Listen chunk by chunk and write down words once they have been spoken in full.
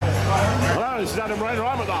this is Adam Rayner.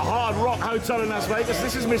 I'm at the Hard Rock Hotel in Las Vegas.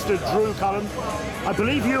 This is Mr. Drew Cullen. I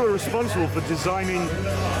believe you were responsible for designing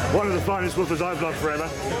one of the finest woofers I've loved forever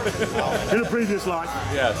in a previous life.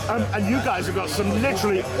 Yes. And you guys have got some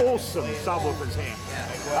literally awesome subwoofers here.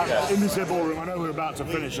 In this ballroom. I know we're about to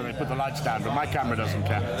finish and they put the lights down, but my camera doesn't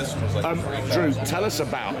care. Drew, tell us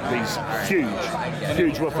about these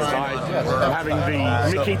huge woofers. I am having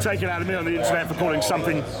the Mickey taken out of me on the internet for calling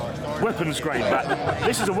something weapons grade, but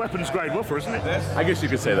this is a weapons grade woofer, isn't it? I guess you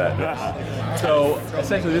could say that. Yeah. So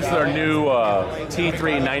essentially this is our new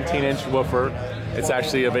T3 19-inch woofer. It's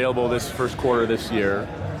actually available this first quarter this year,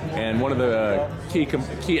 and one of the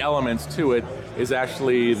key elements to it is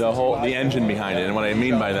actually the engine behind it. And what I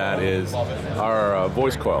mean by that is our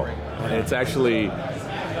voice coil. It's actually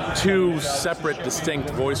two separate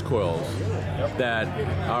distinct voice coils that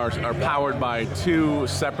are powered by two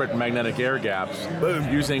separate magnetic air gaps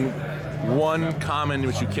using one common,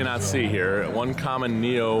 which you cannot see here, one common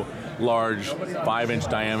large 5-inch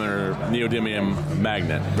diameter neodymium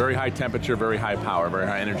magnet. Very high temperature, very high power, very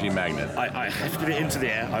high energy magnet. I hefted it into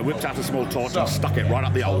the air, I whipped out a small torch and stuck it right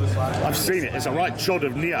up the hole. I've seen it, it's a right chod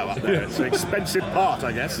of Neo up there. It's an expensive part,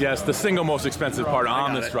 I guess. Yes, the single most expensive part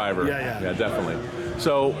on this driver. Yeah, definitely.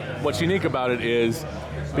 So what's unique about it is,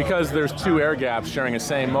 because there's two air gaps sharing a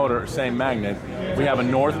same motor, same magnet, we have a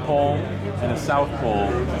north pole and a south pole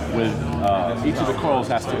with each of the coils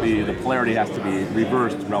the polarity has to be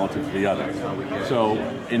reversed relative to the other. So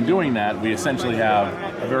in doing that, we essentially have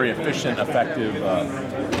a very efficient, effective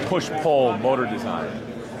push-pull motor design.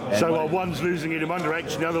 So while one's losing it in under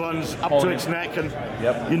H, the other one's up to its neck, and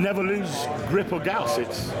you never lose grip or gauss.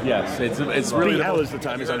 It's really BL is the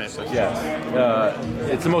term, isn't it? Yes,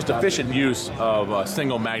 it's the most efficient use of a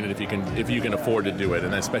single magnet if you can afford to do it,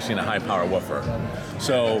 and especially in a high power woofer.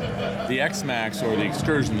 So the X-Max or the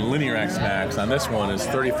Excursion linear X-Max on this one is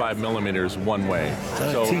 35 millimeters one way.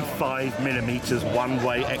 35 millimeters one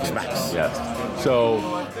way X-Max. Yes. So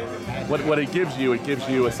what it gives you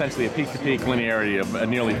essentially a peak-to-peak linearity of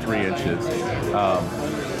nearly 3 inches.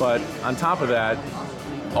 But on top of that,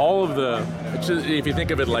 if you think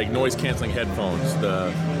of it like noise-canceling headphones,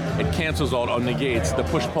 it cancels negates, the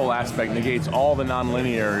push-pull aspect negates all the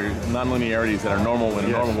nonlinearities that are normal in a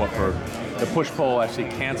normal woofer. The push-pull actually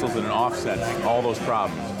cancels it and offsets all those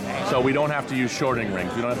problems. So we don't have to use shorting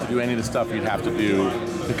rings. We don't have to do any of the stuff you'd have to do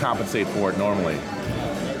to compensate for it normally.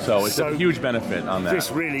 So it's a huge benefit on that. This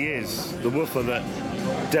really is the woofer that,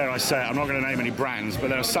 dare I say it, I'm not going to name any brands, but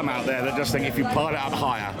there are some out there that just think if you pile it up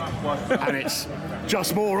higher and it's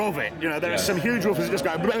just more of it. You know, there are some huge woofers that just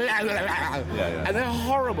go blah, blah, blah, blah, and they're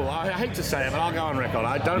horrible. I hate to say it, but I'll go on record.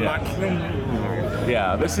 I don't like.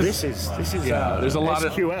 Yeah, this is there's a lot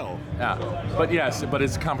SQL. But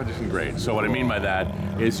it's competition grade. So what I mean by that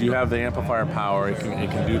is you have the amplifier power. It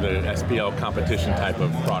can do the SPL competition type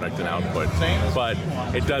of product and output, but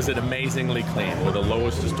it does it amazingly clean with the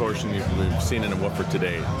lowest distortion we've seen in a woofer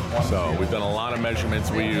today. So we've done a lot of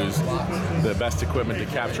measurements. We use the best equipment to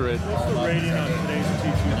capture it. Rating on today's T2.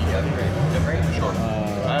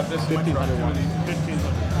 I have this 1500.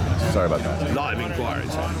 Sorry about that. Live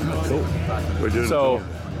inquiries. Cool. We're doing So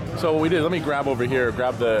what we did, let me grab over here,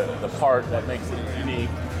 grab the part that makes it unique.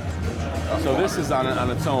 So this is on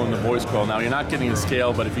its own, the voice coil. Now you're not getting a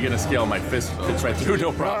scale, but if you get a scale, my fist fits right through,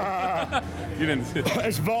 no problem. You didn't.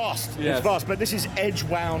 It's vast. Yes. It's vast, but this is edge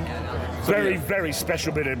wound, very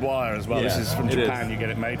special bitted wire as well. Yeah, this is from Japan. You get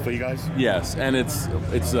it made for you guys. Yes, and it's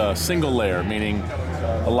a single layer, meaning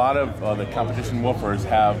a lot of the competition woofers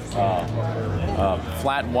have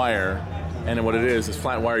flat wire, and what it is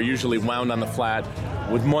flat wire usually wound on the flat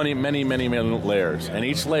with many layers, and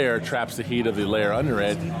each layer traps the heat of the layer under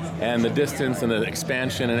it, and the distance and the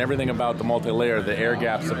expansion and everything about the multi-layer, the air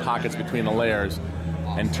gaps, the pockets between the layers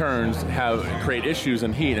and turns create issues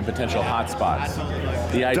in heat and potential hot spots.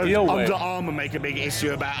 The ideal way. Under Armour make a big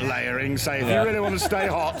issue about layering. Say if you really want to stay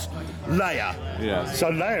hot, layer. Yes. So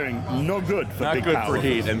layering not good for not big good power for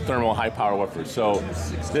heat and thermal high power woofers. So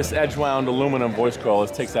this edge wound aluminum voice coil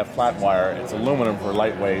takes that flat wire. It's aluminum for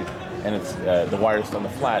lightweight, and it's the wire's on the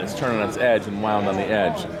flat. It's turned on its edge and wound on the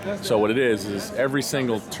edge. So what it is every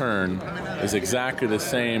single turn is exactly the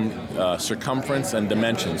same circumference and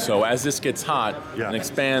dimension. So as this gets hot and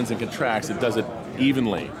expands and contracts, it does it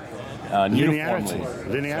evenly, uniformly.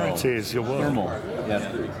 Linearity is your word. Thermal. Yes.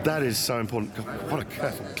 That is so important. What a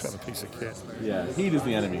clever piece of kit. Yeah, heat is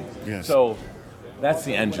the enemy. Yes. So that's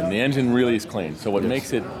the engine. The engine really is clean. So what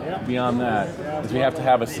makes it beyond that is we have to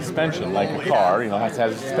have a suspension, like a car. It has to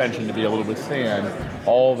have a suspension to be able to withstand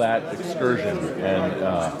all that excursion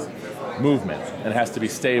and movement. And it has to be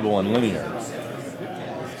stable and linear.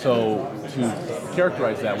 So to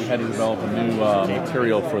characterize that, we had to develop a new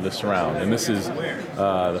material for the surround, and this is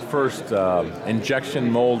the first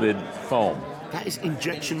injection molded foam. That is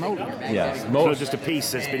injection molded? Yes. It's not just a piece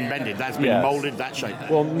that's been bended, that's been molded that shape.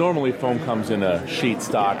 Well, normally foam comes in a sheet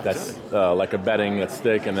stock that's like a bedding that's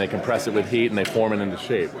thick, and they compress it with heat and they form it into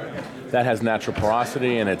shape. That has natural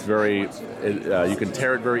porosity, and it's very, you can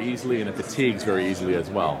tear it very easily, and it fatigues very easily as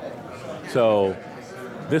well. So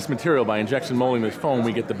this material, by injection molding this foam,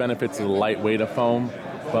 we get the benefits of the lightweight of foam,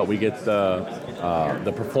 but we get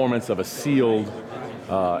the performance of a sealed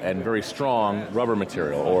and very strong rubber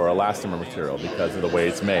material or elastomer material because of the way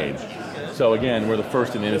it's made. So again, we're the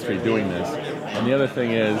first in the industry doing this. And the other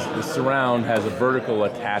thing is, the surround has a vertical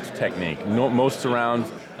attach technique. Most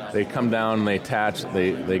surrounds, they come down and they attach,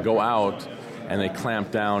 they go out and they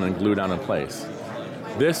clamp down and glue down in place.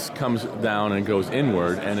 This comes down and goes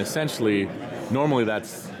inward, and essentially, normally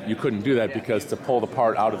you couldn't do that because to pull the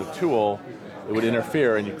part out of the tool, it would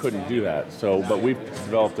interfere and you couldn't do that. So, but we've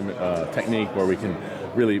developed a technique where we can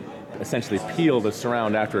really essentially peel the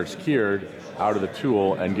surround after it's cured out of the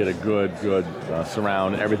tool and get a good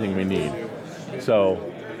surround, everything we need.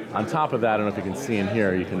 So on top of that, I don't know if you can see in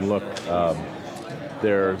here, you can look,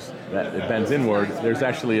 it bends inward. There's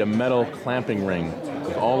actually a metal clamping ring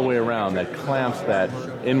all the way around that clamps that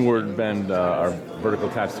inward bend, our vertical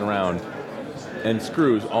attached surround, and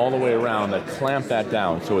screws all the way around that clamp that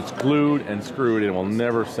down. So it's glued and screwed, and it will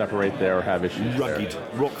never separate there or have issues. Rugged, there.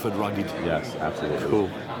 Rockford rugged. Yes, absolutely. Cool.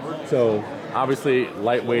 So obviously,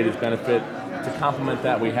 lightweight is benefit. To complement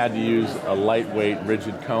that, we had to use a lightweight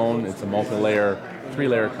rigid cone. It's a multi-layer,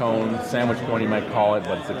 3-layer cone, sandwich cone you might call it,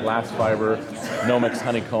 but it's a glass fiber, Nomex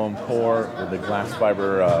honeycomb core with a glass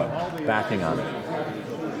fiber backing on it.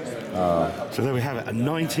 So there we have it, a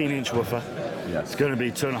 19-inch woofer. Yes. It's going to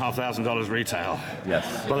be $2,500 retail.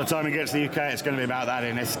 Yes. By the time it gets to the UK, it's going to be about that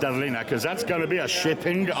in Estadolina, because that's going to be a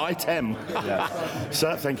shipping item. Yes.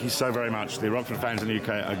 Sir, thank you so very much. The Rockford fans in the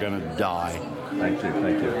UK are going to die. Thank you,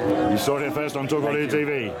 thank you. You saw it here first on Talk Audio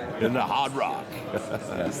TV in the Hard Rock.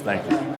 Yes, thank you.